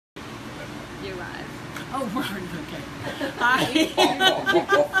You're live. Oh, we're okay. Hi.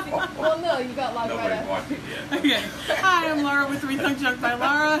 Well, no, you got live right Nobody's after. watching yet. Okay. Hi, I'm Laura with Rethunk Junk by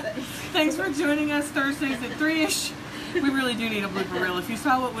Laura. Thanks for joining us Thursdays at 3-ish. We really do need a blooper reel. If you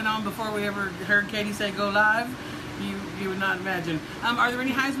saw what went on before we ever heard Katie say go live, you would not imagine. Are there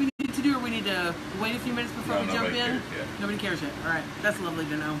any highs we need to do, or we need to wait a few minutes before we jump in? Cares yet. Nobody cares yet. All right. That's lovely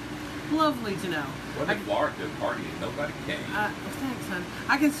to know. Lovely to know. What if Laura did party and nobody came? Thanks, hon.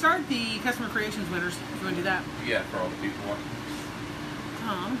 I can start the Customer Creations winners if you want to do that. Yeah, for all the people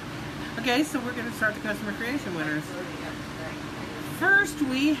watching. Okay, so we're going to start the Customer Creation winners. First,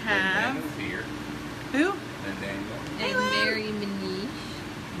 we have... Daniel's here. Who? And Daniel. And Mary Manish.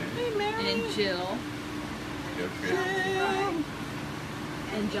 Hey, Mary. And Jill. Go Trish. Jill.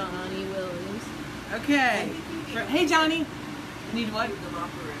 And Johnny Williams. Okay. Hey, Johnny. Need what?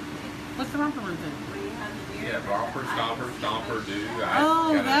 What's the romper room thing? Yeah, romper, stomper, do.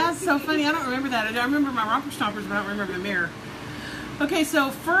 Oh, that's so funny. I don't remember that. I remember my romper stompers, but I don't remember the mirror. Okay, so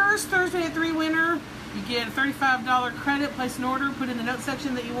first Thursday at 3 winner, you get a $35 credit. Place an order, put in the note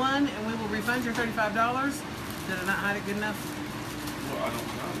section that you won, and we will refund your $35. Did I not hide it good enough? Well, I don't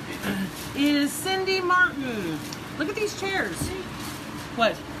know. Is Cindy Martin. Look at these chairs.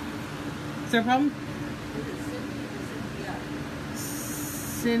 What? Is there a problem?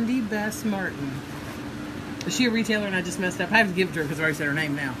 Cindy Bess Martin. Is she a retailer and I just messed up? I have to give it to her because I already said her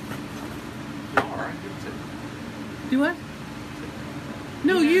name now. All right, give it Do what?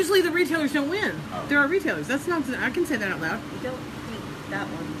 No, Yeah. usually the retailers don't win. Oh. There are retailers. That's not. I can say that out loud. We don't think that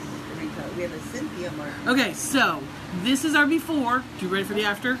one's the retailer. We have a Cynthia Martin. Okay, so this is our before. You ready for the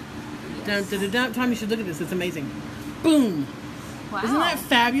after? Dun, dun, dun, dun. Tom, you should look at this. It's amazing. Boom. Wow. Isn't that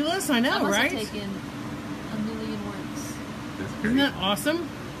fabulous? I know, That must right? have taken a million words. Isn't that awesome?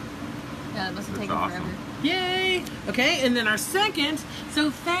 Yeah, it must have That's taken awesome. forever. Yay! Okay, and then our second.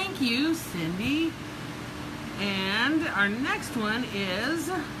 So thank you, Cindy. And our next one is.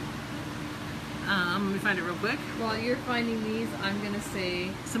 Let me find it real quick. While you're finding these, I'm going to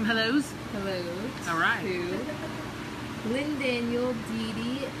say Some hellos. hello All right. to Lynn, Daniel, Dee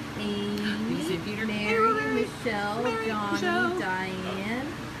Dee, Dee Dee, Amy, Peter. Hey, Mary, Robert. Michelle, Mary, Johnny, Michelle. Diane, Diane.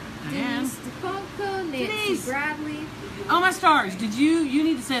 Denise DeFalco, Nancy Denise. Bradley. Oh my stars! Did you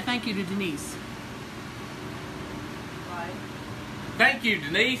need to say a thank you to Denise? Thank you,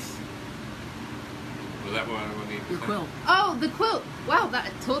 Denise. Was that what I need to Your say? quilt. Oh, the quilt! Wow,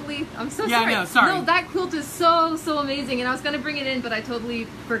 that totally. I'm so Yeah, I sorry. know, sorry. No, that quilt is so amazing, and I was gonna bring it in, but I totally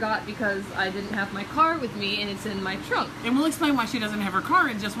forgot because I didn't have my car with me, and it's in my trunk. And we'll explain why she doesn't have her car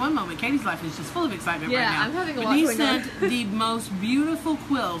in just one moment. Katie's life is just full of excitement Yeah, right now. I'm having a lot Denise going on. sent the most beautiful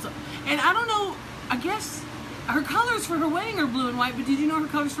quills. And I don't know, I guess her colors for her wedding are blue and white, but did you know her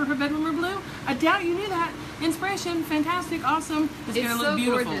colors for her bedroom are blue? I doubt you knew that. Inspiration, fantastic, awesome. It's It's going to so look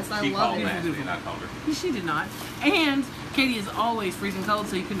beautiful. gorgeous. I She love called it. Nancy and I told her. She did not. And Katie is always freezing cold,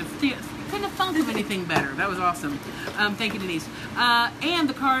 so you couldn't have thunk of anything better. That was awesome. Thank you, Denise. And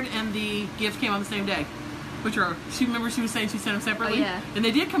the card and the gift came on the same day. Which are, she was saying she sent them separately? Oh, yeah. And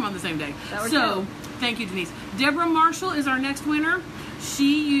they did come on the same day. That worked So, out. thank you, Denise. Deborah Marshall is our next winner.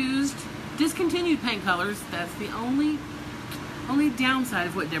 She used discontinued paint colors. That's the only downside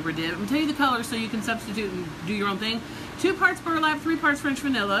of what Deborah did. I'm going to tell you the colors so you can substitute and do your own thing. 2 parts burlap, 3 parts French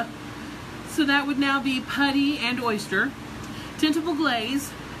vanilla. So that would now be putty and oyster. Tintable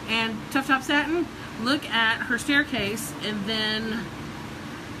glaze and tough top satin. Look at her staircase and then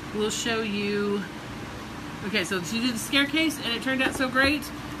we'll show you. Okay, so she did the staircase and it turned out so great.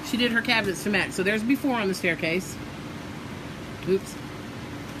 She did her cabinets to match. So there's before on the staircase. Oops.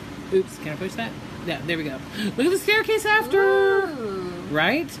 Can I push that? Yeah, there we go. Look at the staircase after. Ooh.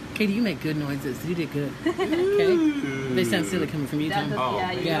 Right? Katie, you make good noises. You did good. Okay? They sound silly coming from you, That Tom. does, Oh,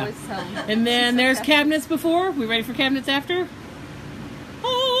 yeah, you yeah. always tell me. And then there's cabinets before. We ready for cabinets after?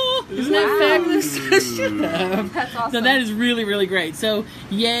 Oh, isn't that Wow. fabulous? Shut up. That's awesome. So that is really, really great. So,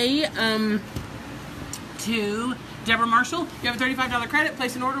 yay to Deborah Marshall. You have a $35 credit.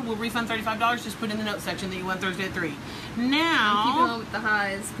 Place an order. We'll refund $35. Just put in the note section that you won Thursday at 3. I'm keeping Now, on with the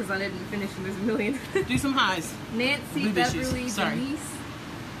highs because I didn't finish and there's a million. do some highs. Nancy, Boob issues. Beverly, Sorry. Denise,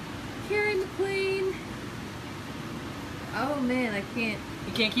 Karen McLean. Oh man, I can't.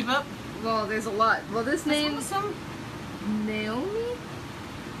 You can't keep up? Well, there's a lot. Well, this name Awesome. Naomi.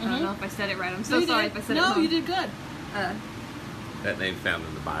 I don't know if I said it right. I'm so No, you sorry did. if I said it No, wrong. you did good. That name's found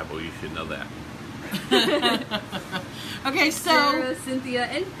in the Bible. You should know that. Okay, so Sarah, Cynthia,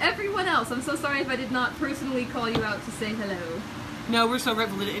 and everyone else. I'm so sorry if I did not personally call you out to say hello. no, we're so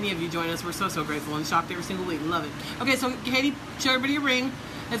grateful that any of you join us. We're so grateful and shocked every single week. Love it. Okay, so Katie, show everybody a ring.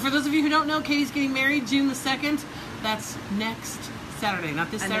 And for those of you who don't know, Katie's getting married June the 2nd. That's next Saturday. Not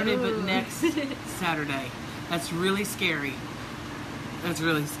this I Saturday, know. but next Saturday. That's really scary. That's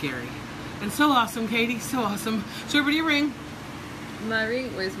really scary. And so awesome, Katie. So awesome. Show everybody your ring. My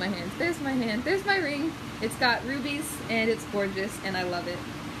ring, where's my hand? There's my hand. There's my ring. It's got rubies and it's gorgeous and I love it.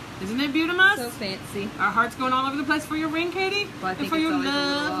 Isn't it beautiful? So fancy. Our heart's going all over the place for your ring, Katie. Well, I and think for it's your always a little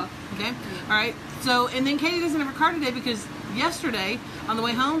love. off. Okay. All right. So, and then Katie doesn't have her car today because yesterday on the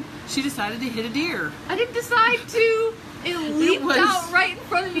way home she decided to hit a deer. I didn't decide to. It leaped was- out right in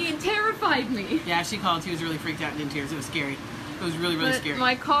front of me and terrified me. Yeah, she called. She was really freaked out and in tears. It was scary. It was really, really But scary.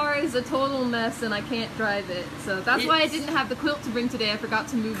 my car is a total mess and I can't drive it. So that's why I It's- didn't have the quilt to bring today. I forgot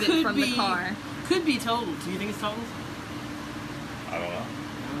to move it from the car. Could be totaled. Do you think it's totaled? I don't know.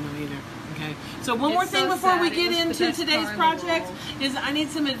 I don't know either. Okay. So one more It's thing so before we sad. It get was the into best today's car in the project world. is I need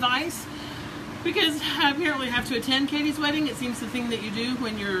some advice because I apparently have to attend Katie's wedding. It seems the thing that you do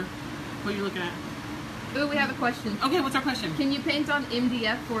when you're what are you looking at? Ooh, we have a question. Okay, what's our question? Can you paint on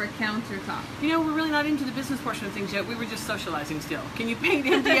MDF for a countertop? You know, we're really not into the business portion of things yet. We were just socializing still. Can you paint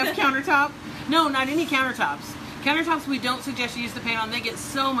MDF countertop? No, not any countertops. Countertops we don't suggest you use the paint on. They get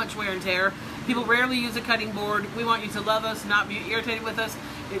so much wear and tear. People rarely use a cutting board. We want you to love us, not be irritated with us.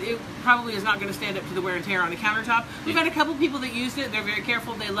 It probably is not going to stand up to the wear and tear on a countertop. We've had a couple people that used it. They're very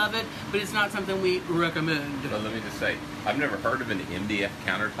careful. They love it, but it's not something we recommend. But let me just say, I've never heard of an MDF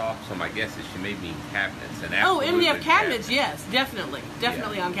countertop, so my guess is she may mean cabinets. And Oh, absolutely MDF cabinets, yes, definitely.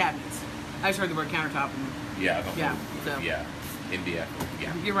 Definitely on cabinets. I just heard the word countertop. And Yeah, I don't Yeah, know. so. Yeah, MDF.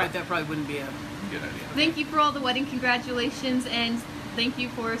 Yeah, you're right, that probably wouldn't be a... good idea. Thank you for all the wedding congratulations and thank you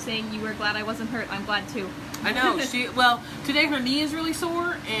for saying you were glad I wasn't hurt. I'm glad too. I know. Well, today her knee is really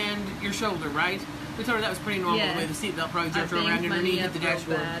sore and your shoulder, right? We told her that was pretty normal Yeah. the way the seatbelt probably I jerked her around banged and my her knee knee hit up the real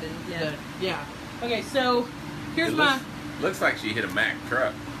dashboard. bad and, yeah. But, yeah. Okay, so here's It my looks like she hit a Mack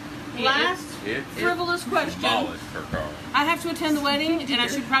truck. last It frivolous question. demolished her car. I have to attend the wedding and I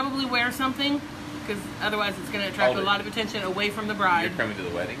should probably wear something because otherwise it's going to attract a lot of attention away from the bride. You're coming to the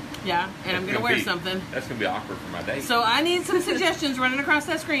wedding? Yeah, and I'm going to wear something. That's going to be awkward for my date. So I need some suggestions running across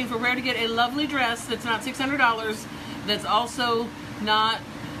that screen for where to get a lovely dress that's not $600, that's also not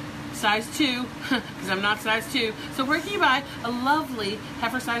size 2, because I'm not size 2. So where can you buy a lovely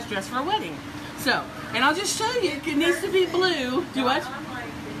heifer size dress for a wedding? So, and I'll just show you, it needs to be blue. Do what?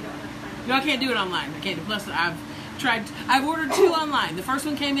 No, I can't do it online. I can't do, plus I've ordered 2 online. The first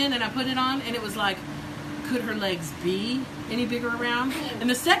one came in and I put it on and it was like, could her legs be any bigger around? And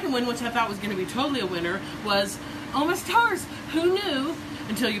the second one, which I thought was going to be totally a winner, was, oh my stars, who knew,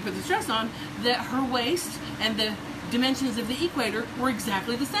 until you put this dress on, that her waist and the dimensions of the equator were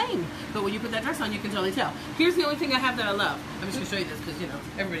exactly the same. But when you put that dress on, you can totally tell. Here's the only thing I have that I love. I'm just going to show you this because, you know,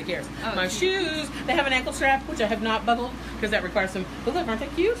 everybody cares. Oh, my shoes, they have an ankle strap, which I have not buckled because that requires some, but look, aren't they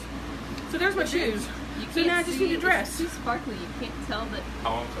cute? So there's my shoes. So now I just need a dress. It's too sparkly. You can't tell that.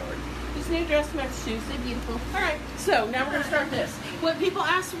 Oh, I'm sorry. Just need a dress to match the shoes. They're beautiful. All right, so now we're going to start this. What people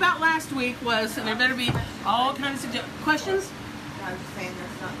asked about last week was, and there better be all kinds of questions. I was just saying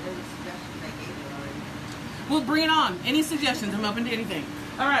that's not the suggestion they gave you already. We'll bring it on. Any suggestions? I'm open to anything.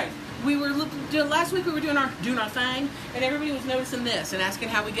 All right. We were last week. We were doing our thing, and everybody was noticing this and asking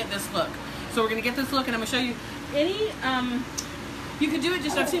how we get this look. So we're going to get this look, and I'm going to show you any. You could do it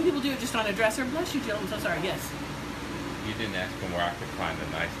just. I've seen people do it just on a dresser. Bless you, Jill. I'm so sorry. Yes. You didn't ask them where I could find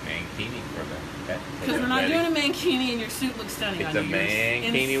a nice mankini for them. Because we're not doing a mankini, and your suit looks stunning on you. It's a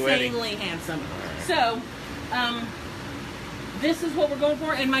mankini You're wedding. insanely handsome. So, this is what we're going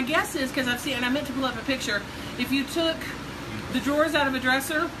for. And my guess is, because I've seen, and I meant to pull up a picture, if you took the drawers out of a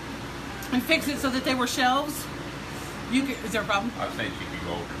dresser and fixed it so that they were shelves, you could, is there a problem? I was saying she could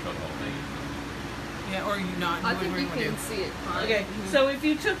go over to the whole thing. Yeah, or you not. I You think wouldn't you really can see it fine. Okay, so if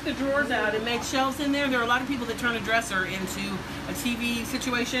you took the drawers out and made shelves in there, there are a lot of people that turn a dresser into a TV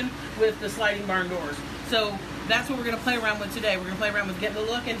situation with the sliding barn doors. So that's what we're going to play around with today. We're going to play around with getting the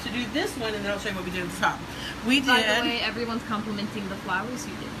look and to do this one, and then I'll show you what we did at the top. We did. By the way, everyone's complimenting the flowers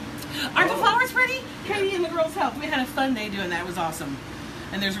you did. Aren't the flowers pretty? Katie and the girls helped. We had a fun day doing that. It was awesome.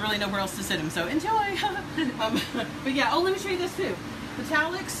 And there's really nowhere else to sit them, so enjoy. But yeah, oh, let me show you this too.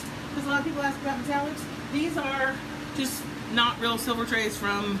 Metallics, because a lot of people ask about metallics. These are just not real silver trays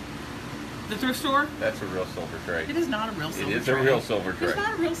from the thrift store. That's a real silver tray. It is not a real silver tray. It is a real silver tray. It's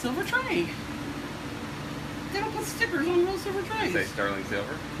not a real silver tray. They don't put stickers on real silver trays. Does it say sterling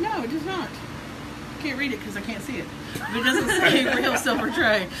silver? No, it does not. I can't read it because I can't see it. But it doesn't say real silver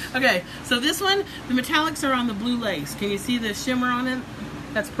tray. Okay, so this one, the metallics are on the blue lace. Can you see the shimmer on it?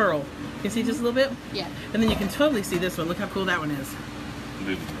 That's pearl. Can you see just a little bit? Yeah. And then you can totally see this one. Look how cool that one is. Move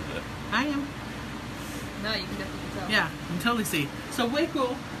a little bit. I am. No, you can definitely tell. Yeah, you can totally see. So way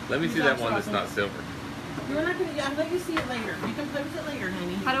cool. Let me These see that are one that's awesome. not silver. You're not gonna. I'll let you see it later. You can play with it later,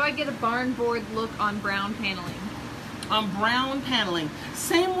 honey. How do I get a barn board look on brown paneling? On brown paneling,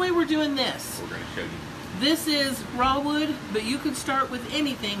 same way we're doing this. We're going to show you. This is raw wood, but you could start with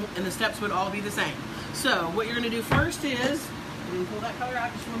anything, and the steps would all be the same. So what you're gonna do first is, I'm gonna pull that color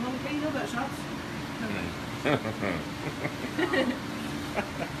out just for a moment. Okay, you know that shots.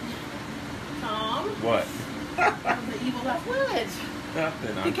 Tom. What? The evil laugh. What?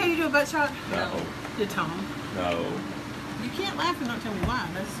 Nothing. Did Katie do a butt shot? No. Did Tom? No. You can't laugh and not tell me why.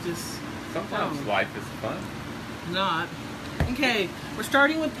 That's just Sometimes Tom. life is fun. Not. Okay, we're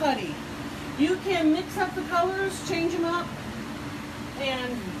starting with putty. You can mix up the colors, change them up,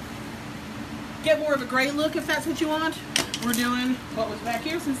 and get more of a gray look if that's what you want. We're doing what was back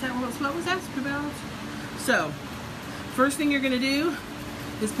here since that was what was asked about. So, first thing you're going to do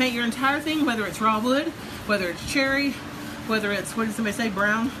is paint your entire thing, whether it's raw wood, whether it's cherry, whether it's, what did somebody say,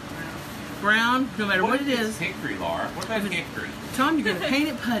 brown? Brown, no matter what it is. Hickory, Laura. What about hickory? Tom, you're going to paint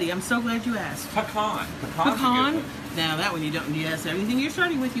it putty. I'm so glad you asked. Pecan. Pecan's a Pecan. good one. Now that one you don't, yes, everything you're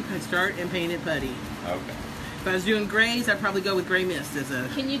starting with, you could start and paint it putty. Okay. If I was doing grays, I'd probably go with gray mist as a...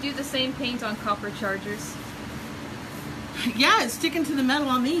 Can you do the same paint on copper chargers? Yeah, it's sticking to the metal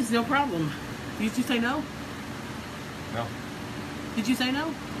on these, no problem. Did you say no? No. Did you say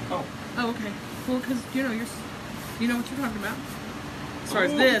no? Oh. Oh, okay. Well, because, you know, you know what you're talking about. As far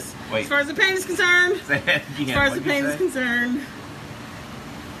as Ooh. this, Wait. as far as the paint is concerned, Say that again. as far as the What'd you paint is say? concerned,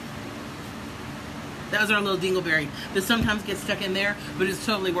 that was our little dingleberry that sometimes gets stuck in there, but it's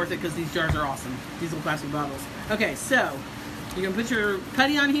totally worth it because these jars are awesome. These little plastic bottles. Okay, so you're gonna put your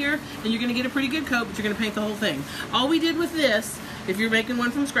putty on here, and you're gonna get a pretty good coat, but you're gonna paint the whole thing. All we did with this, if you're making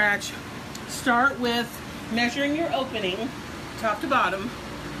one from scratch, start with measuring your opening, top to bottom,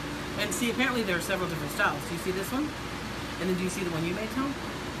 and see. Apparently there are several different styles. Do you see this one? And then do you see the one you made, Tom?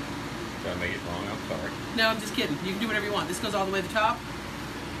 Did I make it wrong? I'm sorry. No, I'm just kidding. You can do whatever you want. This goes all the way to the top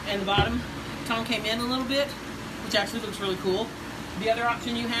and the bottom. Tom came in a little bit, which actually looks really cool. The other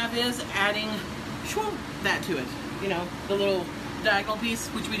option you have is adding that to it. You know, the little diagonal piece,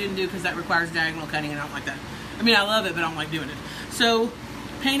 which we didn't do because that requires diagonal cutting, and I don't like that. I mean, I love it, but I don't like doing it. So,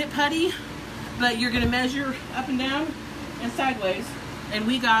 paint it putty, but you're going to measure up and down and sideways. And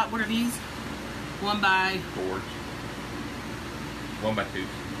we got, what are these? 1x... Boards. 1x2s.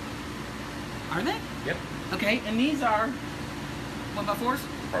 Are they? Yep. Okay, and these are 1x4s?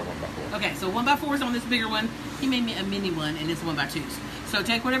 Or 1x4. Okay, so 1x4s on this bigger one. He made me a mini one, and it's 1x2s. So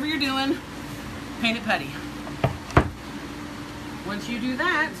take whatever you're doing, paint it putty. Once you do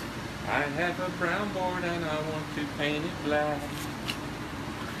that, I have a brown board and I want to paint it black.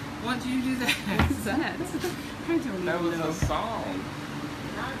 once you do that, What's that? I don't That even was know. a song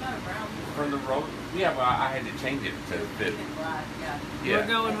Not about a brown board. from the road. Yeah, well, I had to change it to fit. Painted black, yeah. We're Yeah.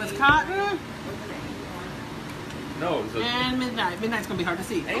 going with cotton Open it. No, it was a and midnight. Midnight's gonna be hard to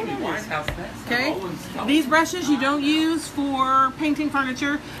see. Amy there it is. Winehouse. That's Okay, Rolling Stone. these brushes you don't use for painting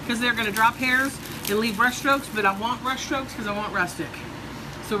furniture because they're going to drop hairs and leave brush strokes, but I want brush strokes because I want rustic.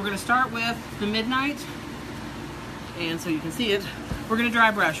 So we're going to start with the Midnight, and so you can see it, we're going to dry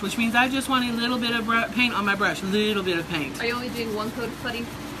brush, which means I just want a little bit of paint on my brush, a little bit of paint. Are you only doing one coat of putty?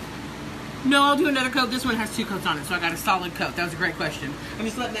 No, I'll do another coat. This one has 2 coats on it, so I got a solid coat. That was a great question. I'm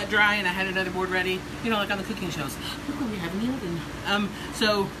just letting that dry, and I had another board ready. You know, like on the cooking shows. Look what we have in the oven.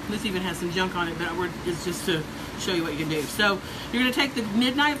 So this even has some junk on it, but it's just to show you what you can do. So you're going to take the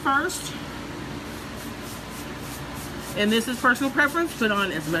Midnight first. And this is personal preference. Put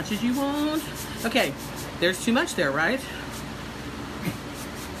on as much as you want. Okay, there's too much there, right?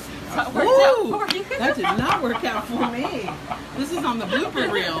 That worked out Ooh, for you. that did not work out for me. This is on the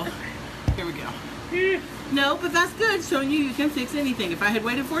blooper reel. Here we go. No, but that's good, showing you can fix anything. If I had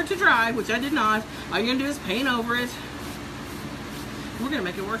waited for it to dry, which I did not, all you're going to do is paint over it. We're going to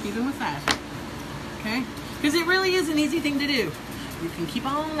make it work even with that. Okay? Because it really is an easy thing to do. You can keep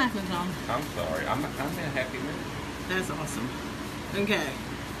on laughing, Tom. I'm sorry. I'm in a happy mood. That's awesome. Okay.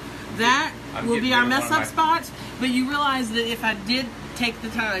 That I'm will getting be our rid of mess one up of my- spot, but you realize that if I did take the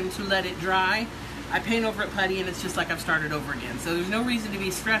time to let it dry, I paint over it putty and it's just like I've started over again. So there's no reason to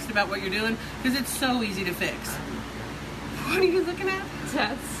be stressed about what you're doing because it's so easy to fix. What are you looking at?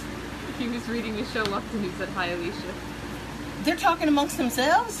 That's. He was reading Michelle Lupton who said, "Hi, Alicia." They're talking amongst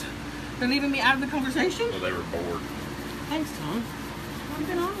themselves? They're leaving me out of the conversation? So they were bored. Thanks, Tom. I've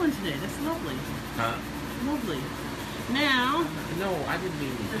been on one today. That's lovely. Huh? Lovely. Now, No, I didn't mean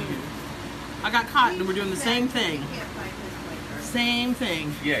you. I got cotton and we're doing the same thing. You can't find this pointer. Same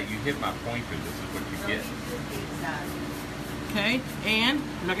thing. Yeah, you hit my pointer. This is what you get. Okay, and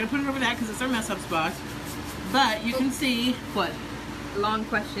I'm not going to put it over that because it's our mess up spot. But you can see what? long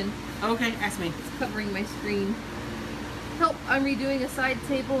question. Okay, ask me. It's covering my screen. Help, I'm redoing a side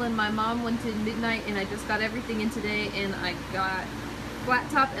table and my mom went to midnight and I just got everything in today and I got flat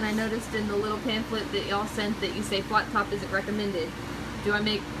top and I noticed in the little pamphlet that y'all sent that you say flat top isn't recommended. Did I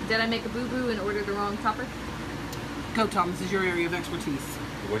make a boo-boo and order the wrong topper? Go, Tom. This is your area of expertise.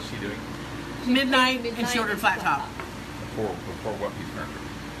 What's she doing? Midnight and she ordered flat top. For what piece of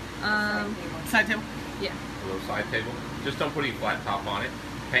furniture? Side table? Yeah. A little side table. Just don't put any flat top on it.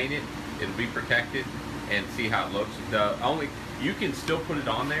 Paint it. It'll be protected, and see how it looks. You can still put it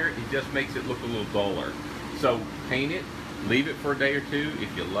on there. It just makes it look a little duller. So paint it. Leave it for a day or two.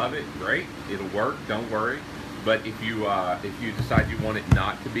 If you love it, great. It'll work. Don't worry. But if you decide you want it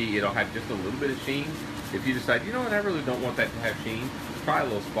not to be, it'll have just a little bit of sheen. If you decide, you know what, I really don't want that to have sheen, try a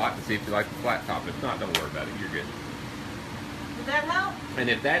little spot to see if you like the flat top. If not, don't worry about it. You're good. Did that help? And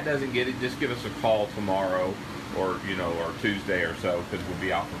if that doesn't get it, just give us a call tomorrow, or Tuesday or so, because we'll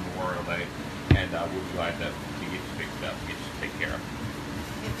be out for Memorial Day, and we'll be glad to get you fixed up, get you taken care of.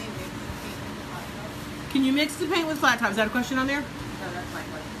 Can you mix the paint with flat top? Is that a question on there? No, that's my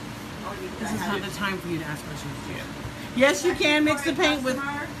question. This is not the time for you to ask questions. Yeah. Yes, you can mix the paint with.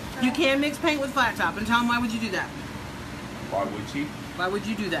 You can mix paint with flat top. And tell them, why would you do that? Why would she? Why would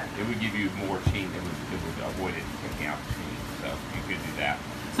you do that? It would give you more sheen. It would avoid it taking out the sheen. So you could do that.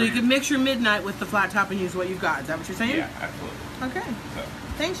 So you could mix your midnight with the flat top and use what you've got. Is that what you're saying? Yeah, absolutely. Okay. So,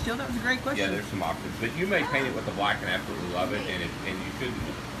 Thanks, Jill. That was a great question. yeah, there's some options, but you may paint it with the black and absolutely love it, and you shouldn't.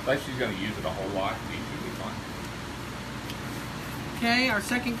 Unless she's going to use it a whole lot, you should be fine. Okay, our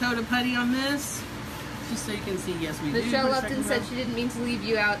second coat of putty on this. Just so you can see, yes, we do. Michelle put a Upton second said coat. she didn't mean to leave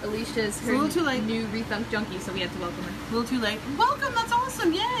you out. Alicia is her a little too late. new Rethunk Junkie, so we had to welcome her. A little too late. Welcome, that's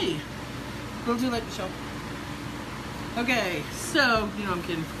awesome, yay! A little too late, Michelle. Okay, so, I'm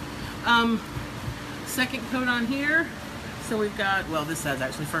kidding. Second coat on here. So we've got, well, this says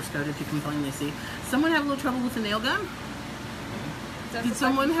actually first coat if you can plainly see. Someone have a little trouble with the nail gun? Did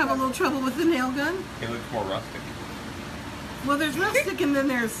someone have a little trouble with the nail gun? It looks more rustic. Well, there's rustic and then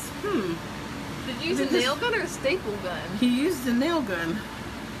there's, Did you use a nail gun or a staple gun? He used a nail gun.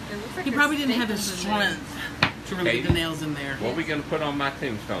 It looks like He there's probably didn't have the staples in there. strength to really get the nails in there. What are we going to put on my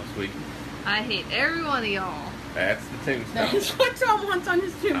tombstone, sweetie? I hate every one of y'all. That's the tombstone. That's what Tom wants on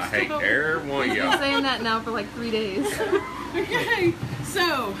his tombstone. I hate every one of I've been y'all. saying that now for like 3 days. Okay,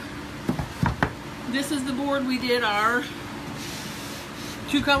 so this is the board we did our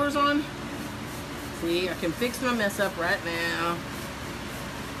 2 colors on. See, I can fix my mess up right now.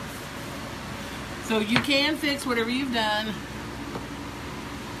 So you can fix whatever you've done.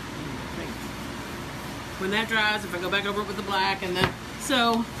 When that dries, if I go back over it with the black and then,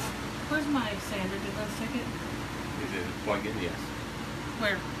 so, where's my sander? Did I take it? Is it plug in? Yes.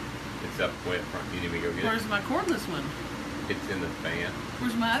 Where? It's up way up front. You need me to go get Where's it? my cordless one? It's in the van.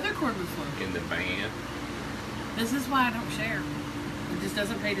 Where's my other cordless one? In the van. This is why I don't share. It just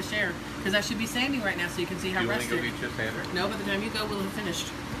doesn't pay to share. Because I should be sanding right now so you can see how You want to rusted. go get your sander? No, by the time you go, we'll have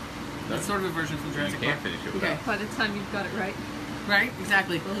finished. No. That's sort of a version from You Jurassic can't Park. finish it Okay. without. By the time you've got it right. Right?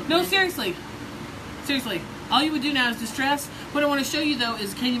 Exactly. Well, No, okay. seriously. Seriously. All you would do now is distress. What I want to show you, though,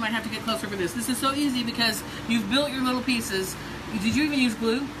 is Katie might have to get closer for this. This is so easy because you've built your little pieces. Did you even use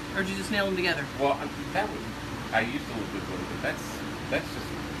glue? Or did you just nail them together? Well, I used a little bit of glue, but that's just,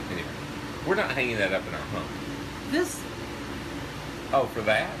 anyway. We're not hanging that up in our home. This? Oh, for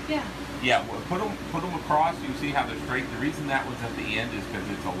that? Yeah. Yeah, well, put them across. You can see how they're straight. The reason that was at the end is because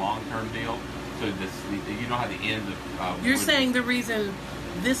it's a long-term deal. So you don't have the end of. You're wood. saying the reason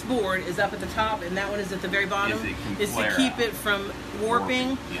this board is up at the top and that one is at the very bottom Is it can is to flare keep out. it from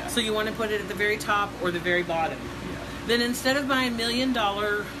warping. Yeah. So you want to put it at the very top or the very bottom. Yeah. Then instead of buying $1 million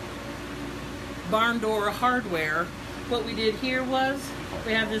barn door hardware, what we did here was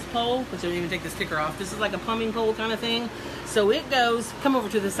we have this pole, which I didn't even take the sticker off. This is like a plumbing pole kind of thing. So it goes, come over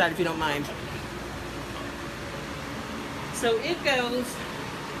to this side if you don't mind. So it goes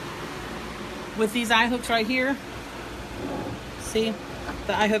with these eye hooks right here. See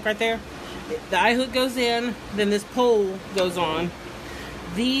the eye hook right there? The eye hook goes in, then this pole goes on.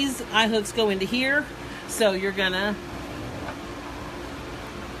 These eye hooks go into here. So you're gonna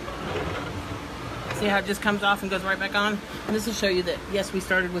see how it just comes off and goes right back on? And this will show you that, yes, we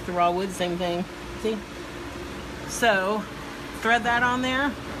started with the raw wood, same thing. See? So, thread that on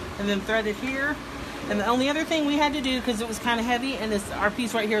there, and then thread it here. And the only other thing we had to do, because it was kind of heavy, and our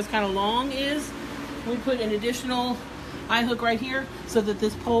piece right here is kind of long, is we put an additional eye hook right here so that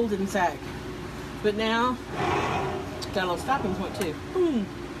this pole didn't sag. But now, got a little stopping point too. Boom.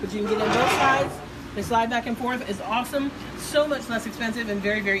 But you can get in both sides. They slide back and forth. It's awesome. So much less expensive and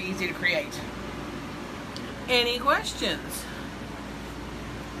very, very easy to create. Any questions?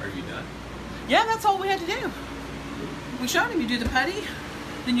 Are you done? Yeah, that's all we had to do. We showed him. You do the putty,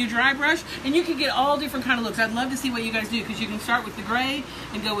 then you dry brush, and you can get all different kind of looks. I'd love to see what you guys do, because you can start with the gray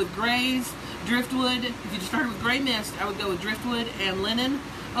and go with grays, driftwood. If you just started with gray mist, I would go with driftwood and linen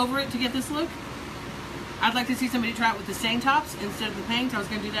over it to get this look. I'd like to see somebody try it with the stain tops instead of the paint. I was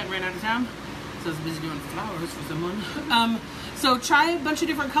going to do that and ran out of time, so I was busy doing flowers for someone. So try a bunch of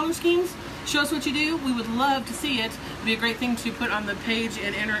different color schemes. Show us what you do. We would love to see it. It'd be a great thing to put on the page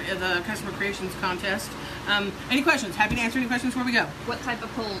and enter the Customer Creations contest. Any questions? Happy to answer any questions before we go. What type of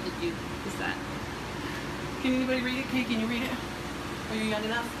pole is that? Can anybody read it? Kate, can you read it? Are you young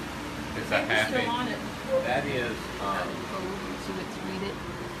enough? Is that half Still inch? on it. That is, So let's read it.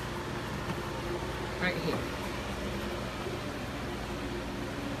 Right here.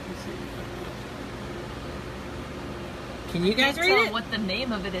 Can you guys Can't read tell it? what the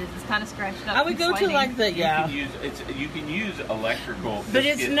name of it is. It's kind of scratched up. I would from go to sliding. like the, yeah. you can use electrical. But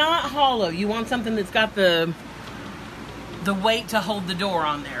it's not hollow. You want something that's got the weight to hold the door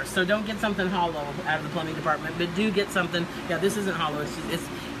on there. So don't get something hollow out of the plumbing department, but do get something. Yeah, this isn't hollow. It's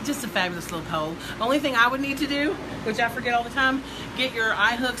just a fabulous little pole. Only thing I would need to do, which I forget all the time, get your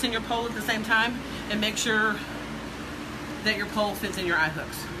eye hooks and your pole at the same time, and make sure that your pole fits in your eye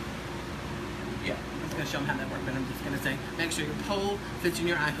hooks. Yeah. I was going to show them how that works, but I'm just going to say, make sure your pole fits in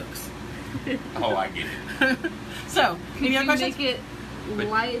your eye hooks. Oh, I get it. So, Could any you other questions? make it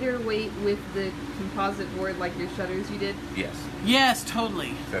lighter weight with the composite board like your shutters you did? Yes. Yes,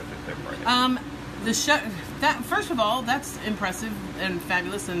 totally. That's right. That first of all, that's impressive and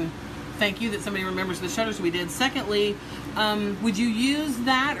fabulous, and thank you that somebody remembers the shutters we did. Secondly, would you use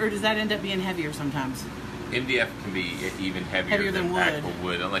that, or does that end up being heavier sometimes? MDF can be even heavier Than wood. actual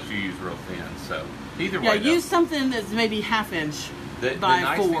wood, unless you use real thin. So either Yeah, way, use something that's maybe half-inch The by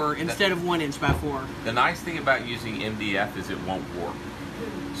nice 4 thing- instead of 1 inch by 4. the nice thing about using MDF is it won't warp.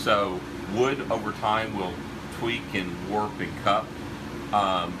 So wood over time will tweak and warp and cup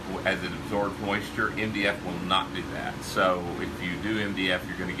as it absorbs moisture. MDF will not do that. So if you do MDF,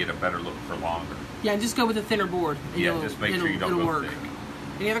 you're going to get a better look for longer. Yeah, just go with a thinner board. And Yeah, just make sure you don't it'll go work. thick.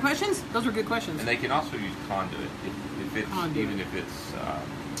 Any other questions? Those were good questions. And they can also use conduit if it's Conduit. even if it's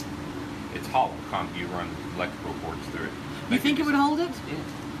hollow. You run electrical cords through it. You think it would hold it? Yeah.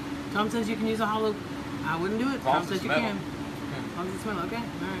 Tom says you can use a hollow. I wouldn't do it. As long Tom as says it's you metal. can. As long as it's metal. Okay. All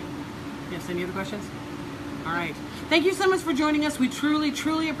right. Yes. Any other questions? All right. Thank you so much for joining us. We truly,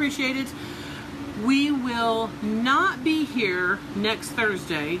 truly appreciate it. We will not be here next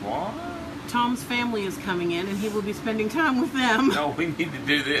Thursday. What? Tom's family is coming in, and he will be spending time with them. No, we need to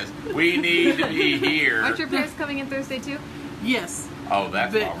do this. We need to be here. Aren't your parents coming in Thursday too? Yes. Oh,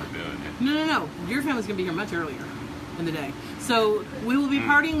 that's But- why we're doing it. No. Your family's going to be here much earlier in the day. So we will be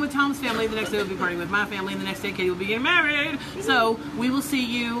partying with Tom's family. The next day we'll be partying with my family. And the next day Katie will be getting married. So we will see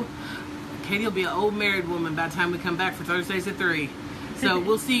you. Katie will be an old married woman by the time we come back for Thursdays at 3. So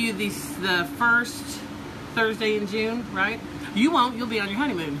we'll see you the first Thursday in June, right? You won't. You'll be on your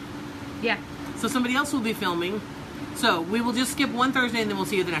honeymoon. Yeah. So somebody else will be filming. So we will just skip one Thursday and then we'll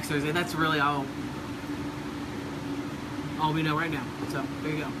see you the next Thursday. That's really all we know right now. So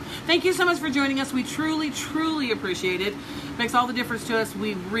there you go. Thank you so much for joining us. We truly, truly appreciate it. Makes all the difference to us.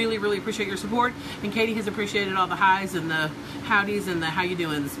 We really, really appreciate your support. And Katie has appreciated all the highs and the howdies and the how you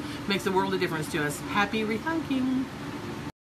doings. Makes the world of difference to us. Happy rethunking.